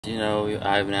You know,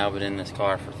 I've now been in this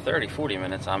car for 30-40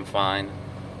 minutes. I'm fine.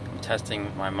 I'm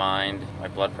testing my mind. My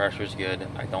blood pressure is good.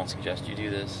 I don't suggest you do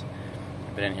this.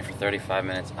 I've been in here for 35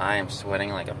 minutes. I am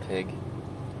sweating like a pig.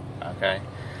 Okay?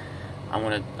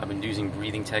 I've been using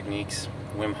breathing techniques.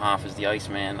 Wim Hof is the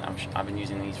Iceman. I've been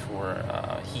using these for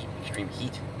extreme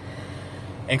heat.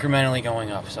 Incrementally going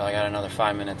up. So I got another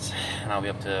 5 minutes and I'll be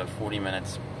up to 40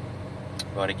 minutes.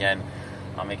 But again,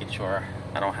 I'm making sure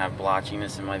I don't have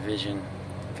blotchiness in my vision,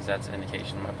 because that's an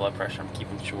indication of my blood pressure. I'm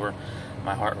keeping sure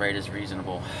my heart rate is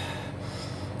reasonable.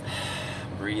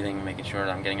 Breathing, making sure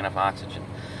that I'm getting enough oxygen.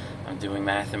 I'm doing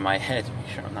math in my head to make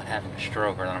sure I'm not having a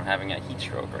stroke or that I'm having a heat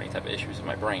stroke or any type of issues in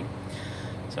my brain.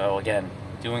 So again,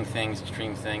 doing things,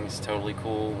 extreme things, totally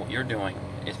cool. What you're doing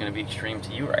is going to be extreme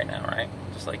to you right now, right?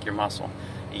 Just like your muscle.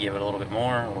 You give it a little bit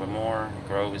more, it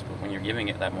grows, but when you're giving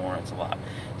it that more, it's a lot.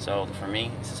 So for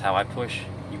me, this is how I push.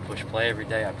 You push play every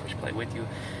day, I push play with you,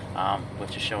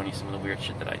 but just showing you some of the weird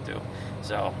shit that I do.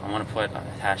 So I'm going to put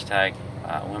hashtag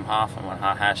Wim Hof, I'm going to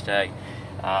hashtag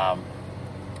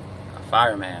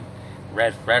fireman,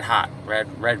 red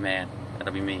man,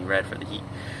 that'll be me, red for the heat.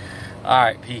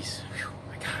 Alright, peace. Whew,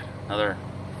 my God, another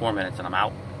 4 minutes and I'm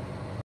out.